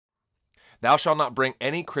Thou shalt not bring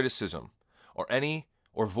any criticism or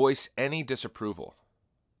voice any disapproval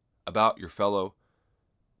about your fellow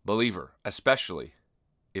believer, especially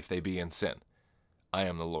if they be in sin. I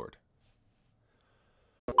am the Lord.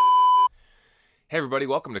 Hey everybody,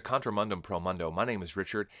 welcome to Contra Mundum Pro Mundo. My name is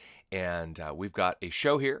Richard, and we've got a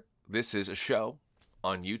show here. This is a show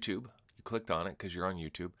on YouTube. You clicked on it because you're on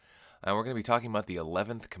YouTube. And we're going to be talking about the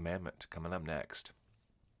 11th commandment coming up next.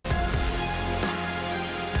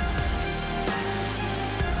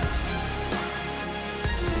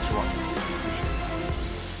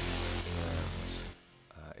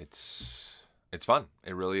 It's fun.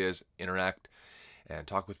 It really is. Interact and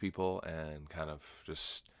talk with people and kind of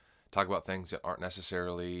just talk about things that aren't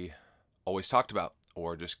necessarily always talked about,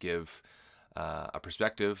 or just give a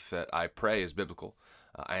perspective that I pray is biblical.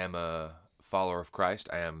 I am a follower of Christ.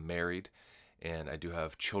 I am married, and I do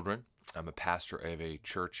have children. I'm a pastor of a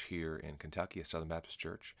church here in Kentucky, a Southern Baptist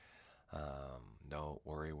church. Don't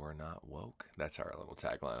worry, we're not woke. That's our little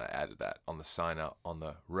tagline. I added that on the sign out on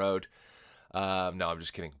the road. No, I'm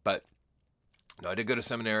just kidding. But no, I did go to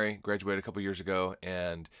seminary, graduated a couple years ago,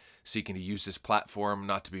 and seeking to use this platform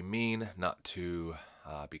not to be mean, not to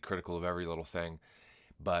be critical of every little thing,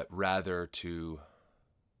 but rather to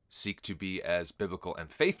seek to be as biblical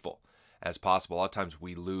and faithful as possible. A lot of times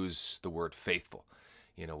we lose the word faithful.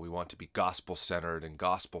 You know, we want to be gospel-centered and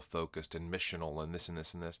gospel-focused and missional and this and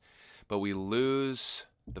this and this, but we lose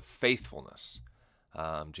the faithfulness.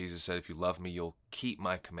 Jesus said, if you love me, you'll keep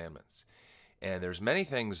my commandments. And there's many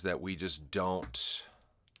things that we just don't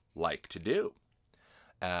like to do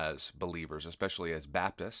as believers, especially as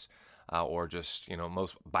Baptists, or just, you know,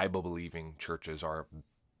 most Bible-believing churches are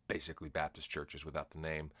basically Baptist churches without the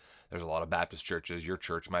name. There's a lot of Baptist churches. Your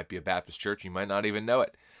church might be a Baptist church. You might not even know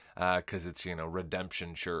it because it's, you know,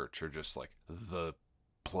 Redemption Church or just like the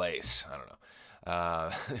place. I don't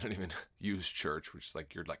know. They don't even use church, which is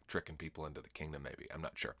like you're like tricking people into the kingdom maybe. I'm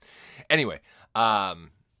not sure. Anyway,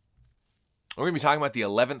 we're going to be talking about the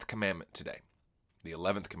 11th commandment today. The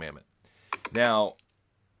 11th commandment. Now,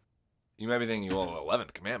 you might be thinking, well,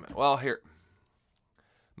 11th commandment. Well, here,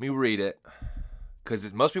 let me read it,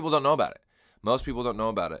 because most people don't know about it. Most people don't know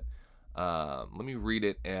about it. Let me read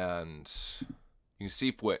it, and you can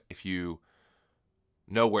see if you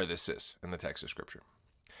know where this is in the text of Scripture.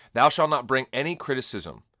 Thou shalt not bring any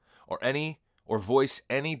criticism or voice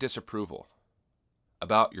any disapproval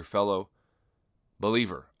about your fellow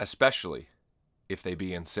believer, especially if they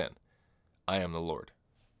be in sin. I am the Lord.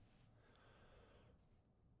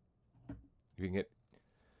 You can get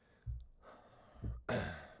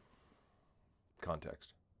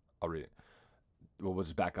context. I'll read it. We'll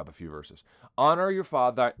just back up a few verses. Honor your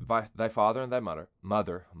father, thy father and thy mother,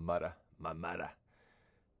 my mother,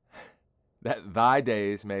 that thy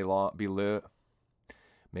days may be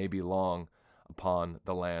long upon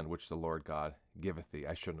the land which the Lord God giveth thee.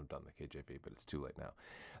 I shouldn't have done the KJV, but it's too late now.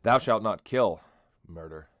 Thou shalt not kill,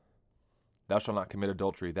 murder. Thou shalt not commit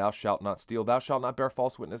adultery. Thou shalt not steal. Thou shalt not bear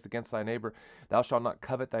false witness against thy neighbor. Thou shalt not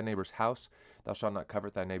covet thy neighbor's house. Thou shalt not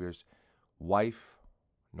covet thy neighbor's wife,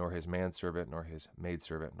 nor his manservant, nor his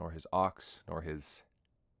maidservant, nor his ox, nor his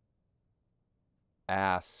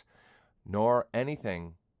ass, nor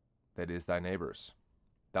anything that is thy neighbor's.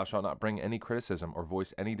 Thou shalt not bring any criticism or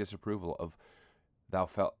voice any disapproval of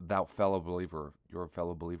thou fellow believer, your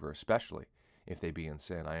fellow believer, especially if they be in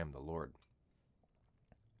sin. I am the Lord.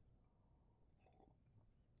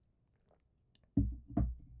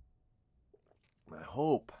 I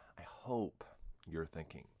hope you're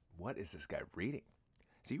thinking, what is this guy reading?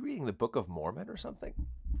 Is he reading the Book of Mormon or something?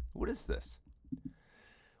 What is this?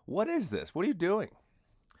 What is this? What are you doing?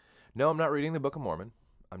 No, I'm not reading the Book of Mormon.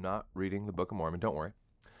 I'm not reading the Book of Mormon. Don't worry.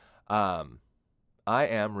 I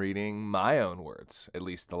am reading my own words, at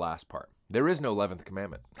least the last part. There is no 11th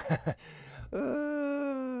commandment.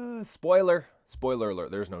 Spoiler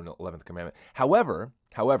alert, there's no 11th commandment. However,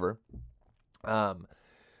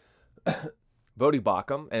 Bodhi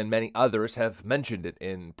Bacham and many others have mentioned it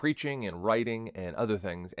in preaching and writing and other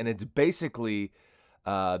things, and it's basically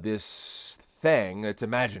this thing. It's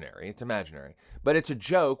imaginary, but it's a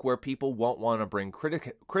joke where people won't want to bring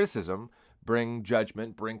criticism, bring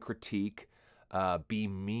judgment, bring critique, be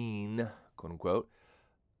mean, quote unquote,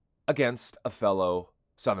 against a fellow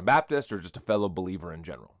Southern Baptist or just a fellow believer in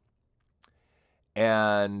general.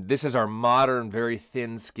 And this is our modern, very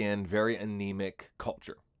thin-skinned, very anemic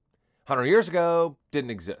culture. 100 years ago, didn't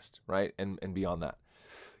exist, right? And beyond that,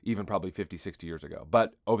 even probably 50, 60 years ago.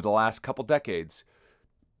 But over the last couple decades,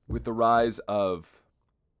 with the rise of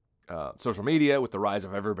social media, with the rise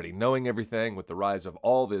of everybody knowing everything, with the rise of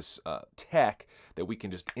all this tech that we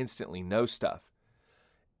can just instantly know stuff,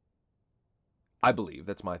 I believe,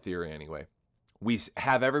 that's my theory anyway, we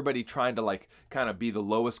have everybody trying to like kind of be the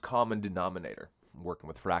lowest common denominator. I'm working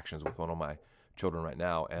with fractions with one of my children right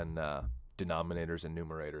now, and denominators and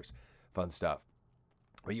numerators, fun stuff.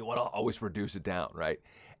 But you want to always reduce it down, right?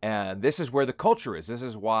 And this is where the culture is. This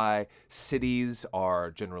is why cities are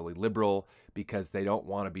generally liberal, because they don't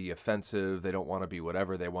want to be offensive. They don't want to be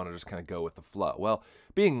whatever. They want to just kind of go with the flow. Well,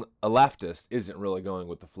 being a leftist isn't really going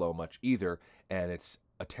with the flow much either, and it's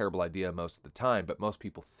a terrible idea most of the time. But most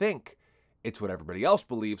people think it's what everybody else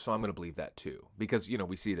believes, so I'm going to believe that too. Because, you know,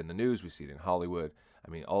 we see it in the news, we see it in Hollywood. I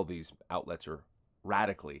mean, all these outlets are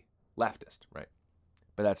radically leftist, right?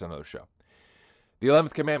 But that's another show. The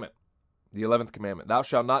 11th commandment. The 11th commandment. Thou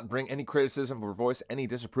shalt not bring any criticism or voice any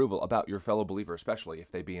disapproval about your fellow believer, especially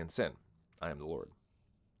if they be in sin. I am the Lord.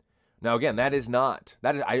 Now, again, that is not,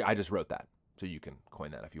 I just wrote that. So you can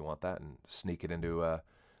coin that if you want that and sneak it into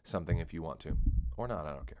something if you want to. Or not,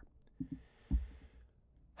 I don't care.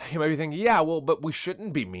 You might be thinking, yeah, well, but we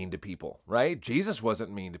shouldn't be mean to people, right? Jesus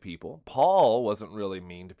wasn't mean to people. Paul wasn't really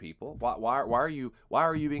mean to people. Why are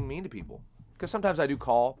you being mean to people? Because sometimes I do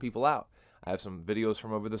call people out. I have some videos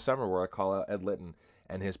from over the summer where I call out Ed Litton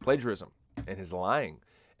and his plagiarism and his lying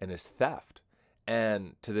and his theft.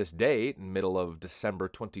 And to this date, in the middle of December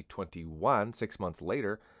 2021, 6 months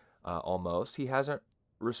later, almost, he hasn't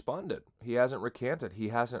responded. He hasn't recanted. He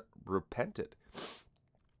hasn't repented.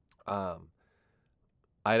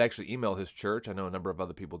 I had actually emailed his church. I know a number of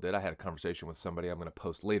other people did. I had a conversation with somebody I'm going to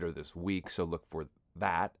post later this week, so look for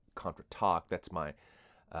that. Contra Talk. That's my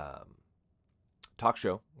talk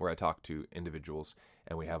show where I talk to individuals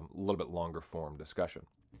and we have a little bit longer form discussion.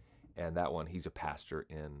 And that one, he's a pastor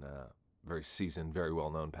in, very seasoned, very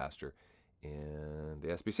well-known pastor in the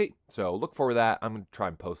SBC. So look for that. I'm going to try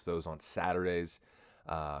and post those on Saturdays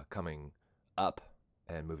coming up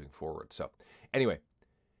and moving forward. So anyway,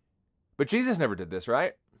 but Jesus never did this,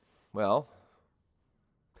 right? Well,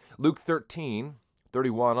 Luke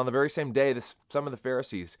 13:31, on the very same day, some of the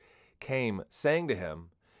Pharisees came saying to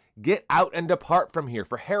him, "Get out and depart from here,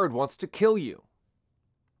 for Herod wants to kill you."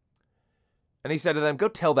 And he said to them, "Go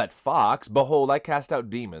tell that fox, behold, I cast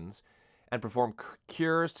out demons and perform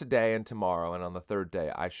cures today and tomorrow, and on the third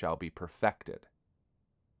day I shall be perfected."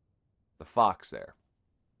 The fox there,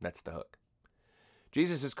 that's the hook.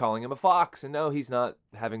 Jesus is calling him a fox, and no, he's not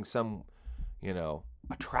having some,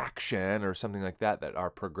 attraction or something like that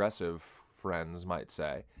our progressive friends might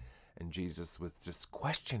say. And Jesus was just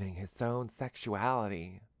questioning his own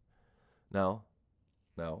sexuality. No.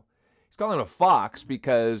 He's calling him a fox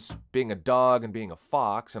because being a dog and being a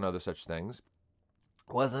fox and other such things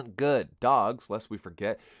wasn't good. Dogs, lest we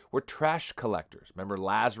forget, were trash collectors. Remember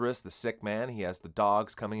Lazarus, the sick man? He has the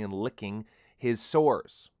dogs coming and licking his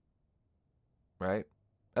sores. Right?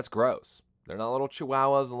 That's gross. They're not little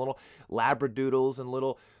chihuahuas and little labradoodles and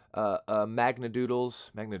little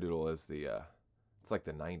magnadoodles. Magnadoodle is it's like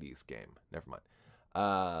the 90s game. Never mind.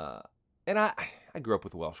 And I grew up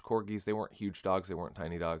with Welsh corgis. They weren't huge dogs. They weren't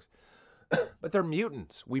tiny dogs. But they're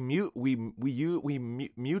mutants. We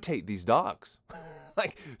mutate these dogs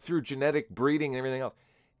like through genetic breeding and everything else.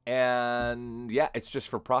 And yeah, it's just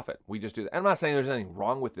for profit. We just do that. I'm not saying there's anything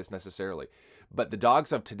wrong with this necessarily, but the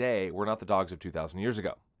dogs of today were not the dogs of 2,000 years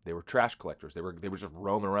ago. They were trash collectors. They were just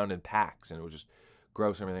roaming around in packs, and it was just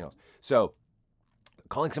gross and everything else. So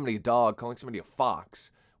calling somebody a dog, calling somebody a fox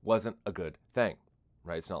wasn't a good thing,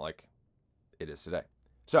 right? It's not like it is today.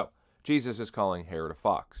 So Jesus is calling Herod a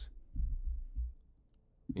fox.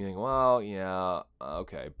 You think, well, yeah,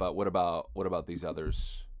 okay, but what about these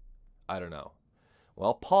others? I don't know.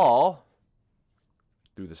 Well, Paul,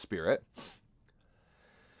 through the Spirit,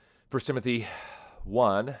 1 Timothy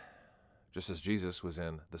 1, just as Jesus was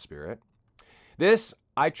in the Spirit, this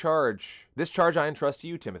charge I entrust to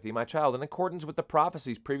you, Timothy, my child, in accordance with the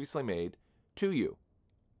prophecies previously made to you.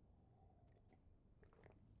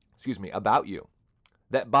 About you,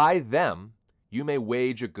 that by them you may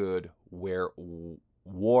wage a good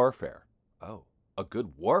warfare. Oh, a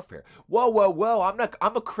good warfare. Whoa.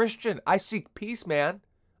 I'm a Christian. I seek peace, man.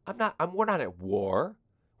 We're not at war.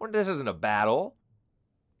 This isn't a battle.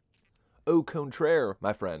 Au contraire,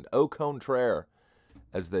 my friend. Au contraire,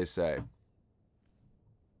 as they say.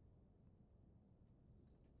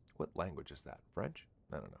 What language is that? French?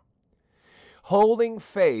 I don't know. Holding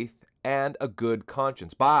faith and a good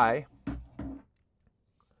conscience. By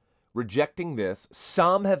rejecting this,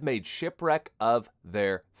 some have made shipwreck of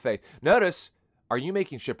their faith. Notice, are you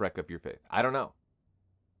making shipwreck of your faith? I don't know.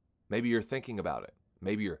 Maybe you're thinking about it.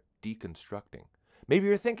 Maybe you're deconstructing. Maybe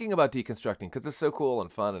you're thinking about deconstructing because it's so cool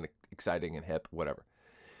and fun and exciting and hip, whatever.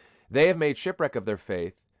 They have made shipwreck of their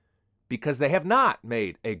faith because they have not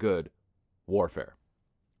made a good warfare.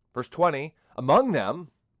 Verse 20, among them,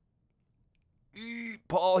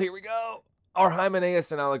 Paul, here we go, are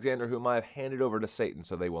Hymenaeus and Alexander, whom I have handed over to Satan,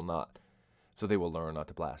 so they will learn not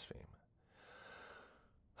to blaspheme.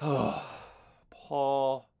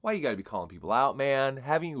 Paul, why you got to be calling people out, man?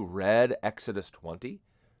 Haven't you read Exodus 20?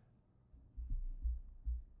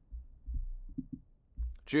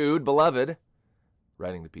 Jude, beloved,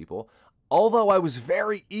 writing to people, although I was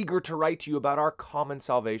very eager to write to you about our common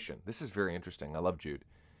salvation. This is very interesting. I love Jude.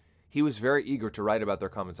 He was very eager to write about their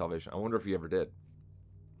common salvation. I wonder if he ever did.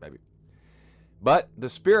 Maybe. But the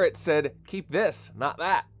Spirit said, keep this, not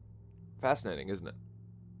that. Fascinating, isn't it?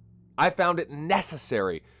 I found it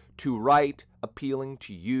necessary to write appealing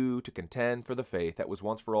to you to contend for the faith that was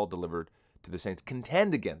once for all delivered to the saints.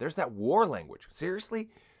 Contend again. There's that war language. Seriously?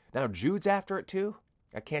 Now Jude's after it too?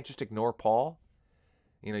 I can't just ignore Paul?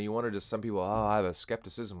 You know, you want to just, some people, I have a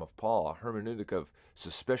skepticism of Paul, a hermeneutic of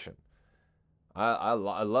suspicion. I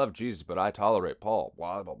love Jesus, but I tolerate Paul.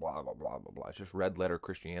 Blah, blah, blah, blah, blah, blah, blah. It's just red letter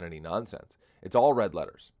Christianity nonsense. It's all red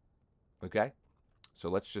letters. Okay? So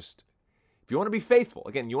let's just, if you want to be faithful,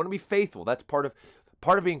 again, you want to be faithful. That's part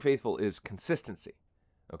of being faithful is consistency.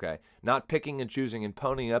 Okay? Not picking and choosing and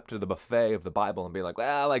ponying up to the buffet of the Bible and being like,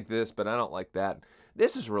 well, I like this, but I don't like that.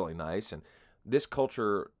 This is really nice, and this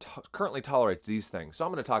culture currently tolerates these things. So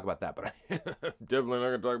I'm going to talk about that, but I'm definitely not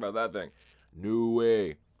going to talk about that thing. No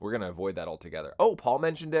way. We're going to avoid that altogether. Oh, Paul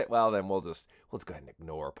mentioned it? Well, then let's go ahead and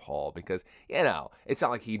ignore Paul because, you know, it's not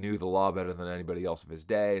like he knew the law better than anybody else of his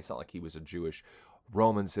day. It's not like he was a Jewish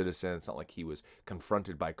Roman citizen. It's not like he was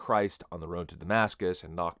confronted by Christ on the road to Damascus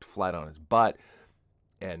and knocked flat on his butt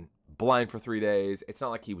and blind for 3 days. It's not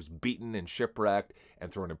like he was beaten and shipwrecked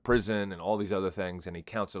and thrown in prison and all these other things and he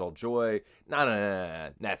counts it all joy. No.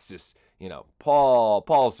 That's just, you know,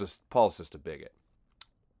 Paul's just a bigot.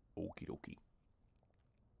 Okie dokie.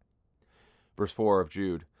 Verse 4 of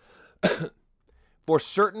Jude. For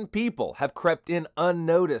certain people have crept in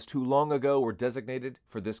unnoticed who long ago were designated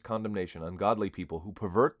for this condemnation, ungodly people who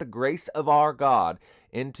pervert the grace of our God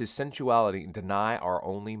into sensuality and deny our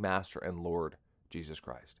only Master and Lord, Jesus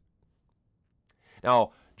Christ.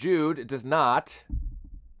 Now, Jude does not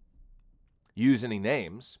use any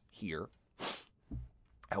names here.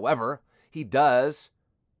 However, he does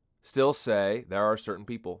still say there are certain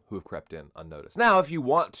people who have crept in unnoticed. Now, if you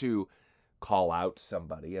want to call out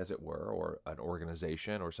somebody, as it were, or an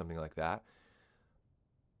organization or something like that,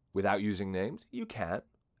 without using names, you can.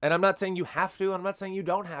 And I'm not saying you have to, I'm not saying you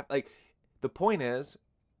don't have. Like, the point is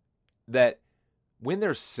that when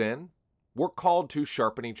there's sin, we're called to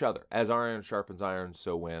sharpen each other. As iron sharpens iron,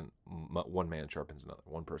 so when one man sharpens another,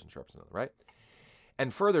 one person sharpens another, right?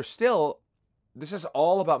 And further still, this is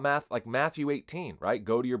all about math, like Matthew 18, right?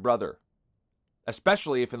 Go to your brother,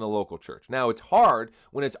 especially if in the local church. Now, it's hard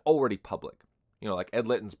when it's already public. You know, like Ed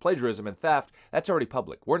Litton's plagiarism and theft, that's already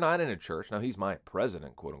public. We're not in a church. Now, he's my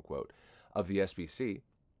president, quote unquote, of the SBC.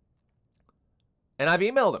 And I've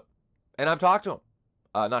emailed him, and I've talked to him.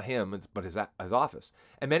 Not him, but his office.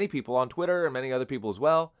 And many people on Twitter and many other people as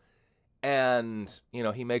well. And, you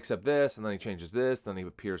know, he makes up this, and then he changes this, then he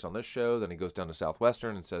appears on this show, then he goes down to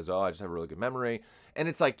Southwestern and says, I just have a really good memory. And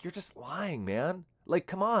it's like, you're just lying, man. Like,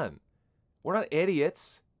 come on. We're not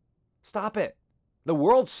idiots. Stop it. The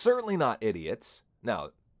world's certainly not idiots. Now,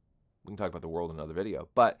 we can talk about the world in another video,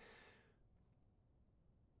 but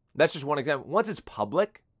that's just one example. Once it's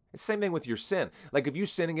public, it's the same thing with your sin. Like if you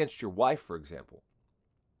sin against your wife, for example,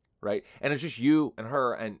 right? And it's just you and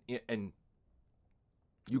her, and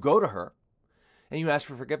you go to her and you ask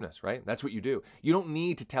for forgiveness, right? That's what you do. You don't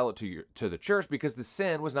need to tell it to the church because the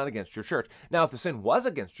sin was not against your church. Now, if the sin was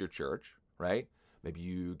against your church, right? Maybe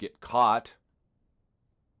you get caught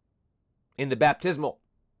in the baptismal,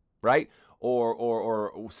 right?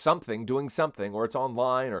 Or something, doing something, or it's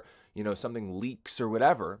online, or, you know, something leaks or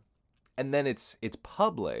whatever, and then it's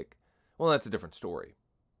public. Well, that's a different story.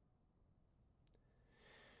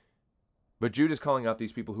 But Jude is calling out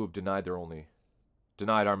these people who have denied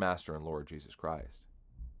our Master and Lord Jesus Christ.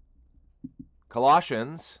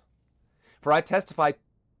 Colossians, for I testify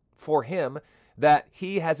for him that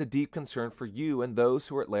he has a deep concern for you and those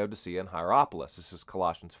who are at Laodicea and Hierapolis. This is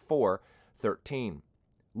Colossians 4:13.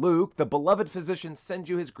 Luke, the beloved physician, sends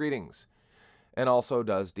you his greetings, and also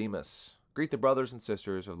does Demas. Greet the brothers and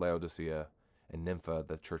sisters of Laodicea and Nympha,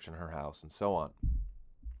 the church in her house, and so on.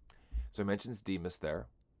 So he mentions Demas there.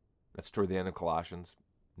 That's toward the end of Colossians,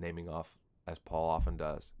 naming off, as Paul often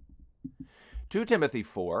does. 2 Timothy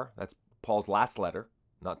 4, that's Paul's last letter,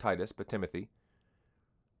 not Titus, but Timothy.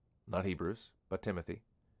 Not Hebrews, but Timothy.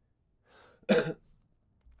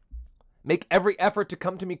 Make every effort to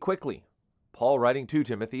come to me quickly. Paul writing to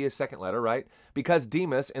Timothy, his second letter, right? Because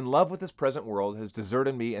Demas, in love with this present world, has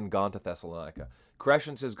deserted me and gone to Thessalonica.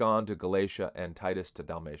 Crescens has gone to Galatia and Titus to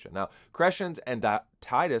Dalmatia. Now, Crescens and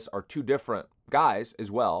Titus are two different guys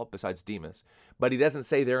as well, besides Demas. But he doesn't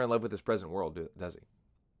say they're in love with this present world, does he?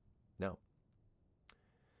 No.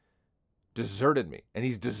 Deserted me. And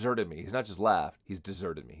he's deserted me. He's not just left. He's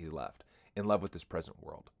deserted me. He's left. In love with this present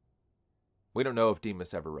world. We don't know if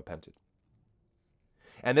Demas ever repented.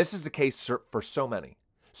 And this is the case for so many.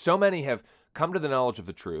 So many have come to the knowledge of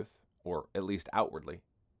the truth, or at least outwardly,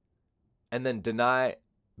 and then deny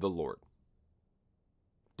the Lord.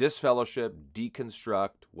 Disfellowship,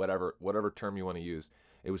 deconstruct, whatever term you want to use.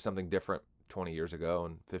 It was something different 20 years ago,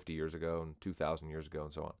 and 50 years ago, and 2,000 years ago,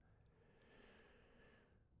 and so on.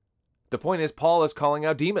 The point is, Paul is calling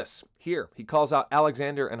out Demas here. He calls out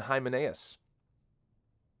Alexander and Hymenaeus.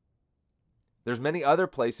 There's many other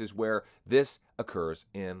places where this occurs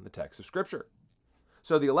in the text of Scripture.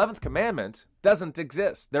 So the 11th commandment doesn't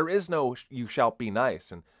exist. There is no you shall be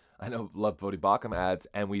nice. And I know Love Bodhi adds,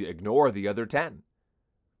 and we ignore the other 10.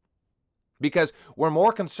 Because we're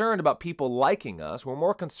more concerned about people liking us. We're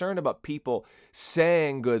more concerned about people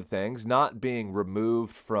saying good things, not being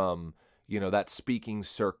removed from, that speaking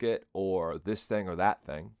circuit or this thing or that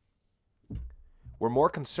thing. We're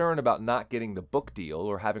more concerned about not getting the book deal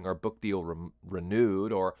or having our book deal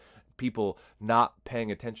renewed or people not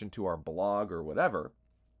paying attention to our blog or whatever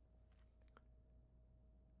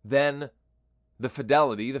than the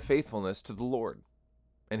fidelity, the faithfulness to the Lord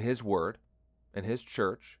and His Word and His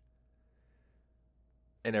church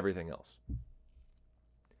and everything else.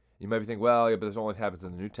 You might be thinking, well, yeah, but this only happens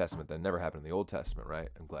in the New Testament. That never happened in the Old Testament, right?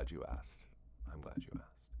 I'm glad you asked.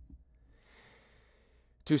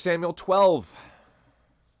 2 Samuel 12.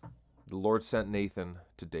 The Lord sent Nathan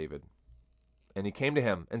to David, and he came to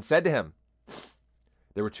him and said to him,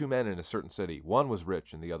 there were two men in a certain city. One was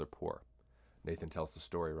rich and the other poor. Nathan tells the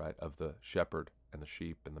story, right, of the shepherd and the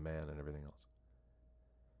sheep and the man and everything else.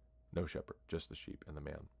 No shepherd, just the sheep and the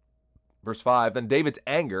man. Verse 5, then David's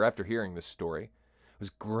anger, after hearing this story, was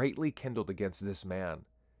greatly kindled against this man.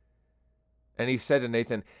 And he said to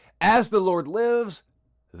Nathan, as the Lord lives,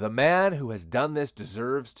 the man who has done this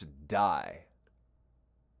deserves to die.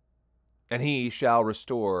 And he shall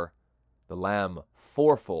restore the lamb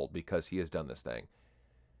fourfold because he has done this thing,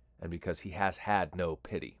 and because he has had no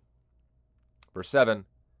pity. Verse 7,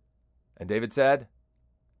 and Nathan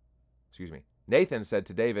said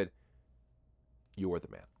to David, you are the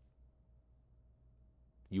man.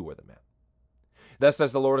 You are the man. Thus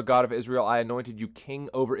says the Lord God of Israel, I anointed you king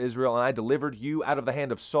over Israel, and I delivered you out of the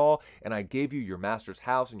hand of Saul, and I gave you your master's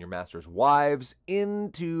house and your master's wives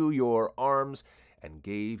into your arms, and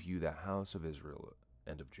gave you the house of Israel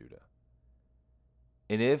and of Judah.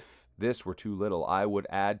 And if this were too little, I would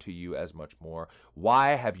add to you as much more. Why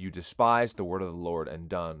have you despised the word of the Lord and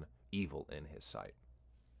done evil in his sight?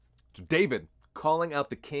 So David calling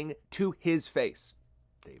out the king to his face.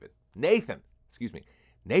 Nathan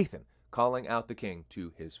calling out the king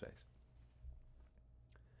to his face.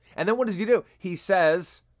 And then what does he do? He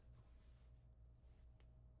says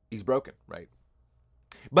he's broken, right?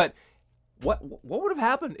 But what would have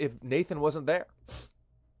happened if Nathan wasn't there?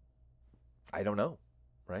 I don't know,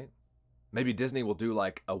 right? Maybe Disney will do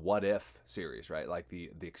like a what if series, right? Like the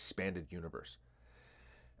expanded universe.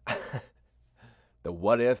 The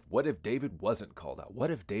what if David wasn't called out? What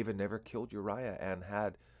if David never killed Uriah and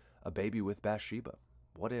had a baby with Bathsheba?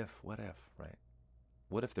 What if, right?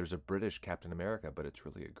 What if there's a British Captain America, but it's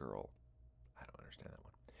really a girl? I don't understand that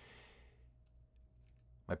one.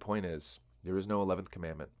 My point is, there is no 11th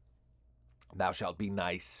commandment. Thou shalt be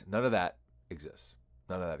nice. None of that exists.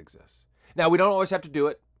 None of that exists. Now, we don't always have to do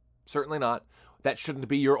it. Certainly not. That shouldn't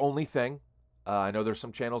be your only thing. I know there's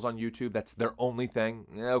some channels on YouTube that's their only thing.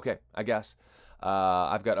 Okay, I guess.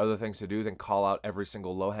 I've got other things to do than call out every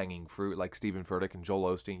single low-hanging fruit like Stephen Furtick and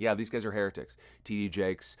Joel Osteen. Yeah, these guys are heretics. T.D.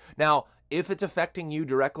 Jakes. Now, if it's affecting you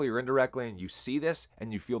directly or indirectly and you see this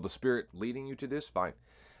and you feel the Spirit leading you to this, fine.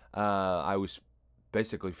 I was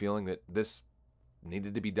basically feeling that this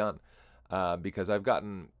needed to be done because I've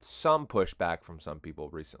gotten some pushback from some people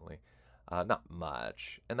recently. Not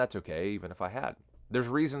much, and that's okay, even if I had. There's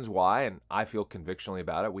reasons why, and I feel convictionally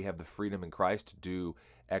about it. We have the freedom in Christ to do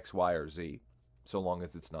X, Y, or Z, so long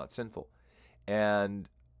as it's not sinful. And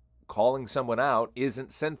calling someone out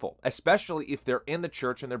isn't sinful, especially if they're in the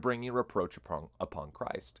church and they're bringing reproach upon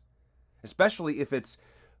Christ. Especially if it's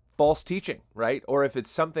false teaching, right? Or if it's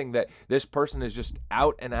something that this person is just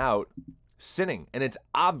out and out sinning, and it's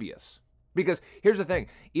obvious. Because here's the thing,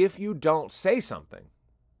 if you don't say something,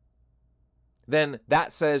 then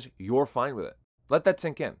that says you're fine with it. Let that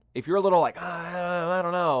sink in. If you're a little like, I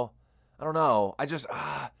don't know. I just,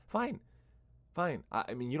 fine.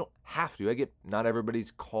 I mean, you don't have to. I get not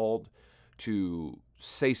everybody's called to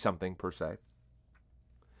say something per se.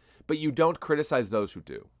 But you don't criticize those who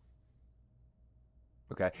do.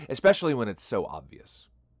 Okay? Especially when it's so obvious.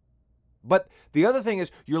 But the other thing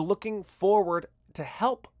is you're looking forward to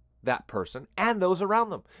help that person and those around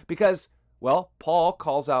them. Because, well, Paul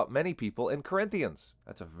calls out many people in Corinthians.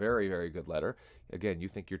 That's a very, very good letter. Again, you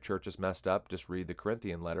think your church is messed up, just read the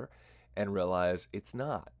Corinthian letter and realize it's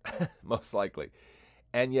not, most likely.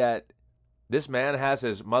 And yet, this man has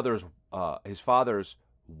his father's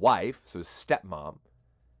wife, so his stepmom,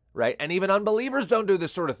 right? And even unbelievers don't do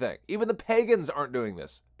this sort of thing. Even the pagans aren't doing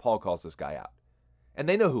this. Paul calls this guy out. And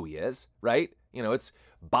they know who he is, right? You know, it's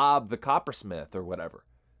Bob the coppersmith or whatever.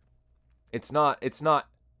 It's not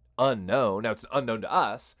unknown. Now, it's unknown to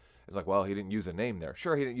us. It's like, well, he didn't use a name there.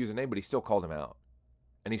 Sure, he didn't use a name, but he still called him out.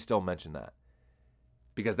 And he still mentioned that.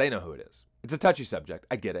 Because they know who it is. It's a touchy subject.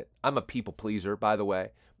 I get it. I'm a people pleaser, by the way.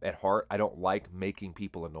 At heart, I don't like making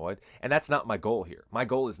people annoyed. And that's not my goal here. My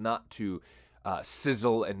goal is not to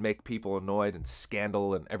sizzle and make people annoyed and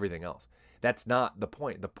scandal and everything else. That's not the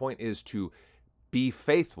point. The point is to be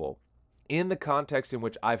faithful in the context in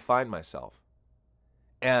which I find myself.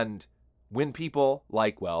 And when people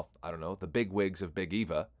like, well, I don't know, the big wigs of Big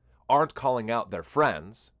Eva aren't calling out their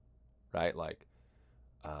friends, right? Like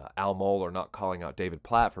Al Mohler not calling out David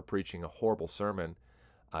Platt for preaching a horrible sermon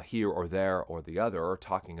here or there or the other, or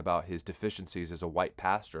talking about his deficiencies as a white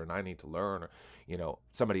pastor and I need to learn, or, you know,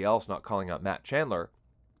 somebody else not calling out Matt Chandler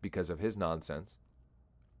because of his nonsense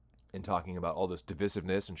and talking about all this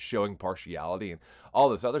divisiveness and showing partiality and all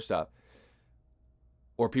this other stuff.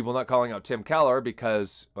 Or people not calling out Tim Keller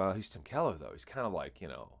because, well, he's Tim Keller, though. He's kind of like, you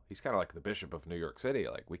know, he's kind of like the bishop of New York City.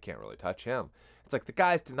 Like, we can't really touch him. It's like the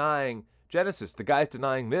guy's denying Genesis. The guy's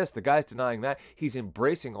denying this. The guy's denying that. He's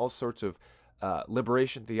embracing all sorts of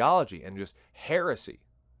liberation theology and just heresy.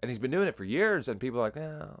 And he's been doing it for years. And people are like,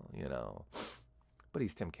 oh, you know. But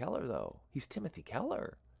he's Tim Keller, though. He's Timothy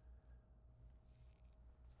Keller.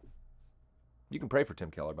 You can pray for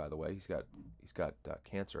Tim Keller, by the way. He's got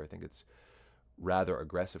cancer. I think it's rather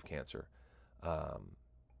aggressive cancer.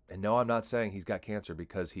 And no, I'm not saying he's got cancer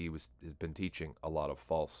because has been teaching a lot of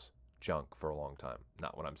false junk for a long time.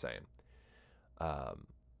 Not what I'm saying.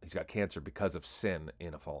 He's got cancer because of sin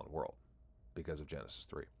in a fallen world, because of Genesis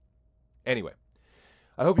 3. Anyway,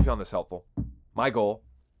 I hope you found this helpful. My goal,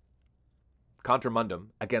 contra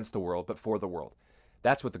mundum, against the world, but for the world.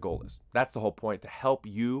 That's what the goal is. That's the whole point, to help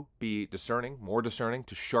you be discerning, more discerning,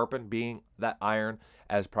 to sharpen, being that iron,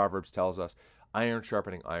 as Proverbs tells us. Iron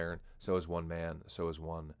sharpening iron, so is one man, so is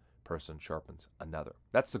one person sharpens another.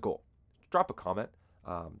 That's the goal. Drop a comment.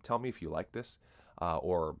 Tell me if you like this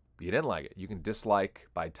or you didn't like it. You can dislike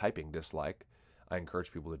by typing dislike. I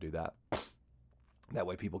encourage people to do that. That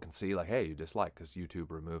way people can see, like, hey, you dislike, because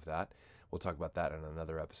YouTube removed that. We'll talk about that in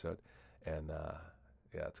another episode. And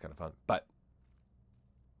yeah, it's kind of fun. But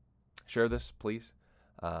share this, please.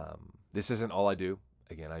 This isn't all I do.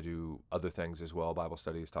 Again, I do other things as well. Bible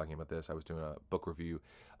studies, talking about this. I was doing a book review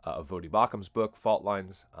of Vodi Bachum's book, Fault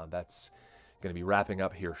Lines. That's going to be wrapping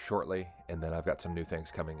up here shortly. And then I've got some new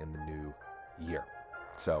things coming in the new year.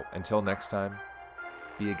 So until next time,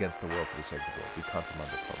 be against the world for the sake of the world. Be contra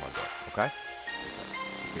mundo pro mundo. Okay?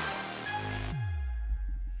 See you next time.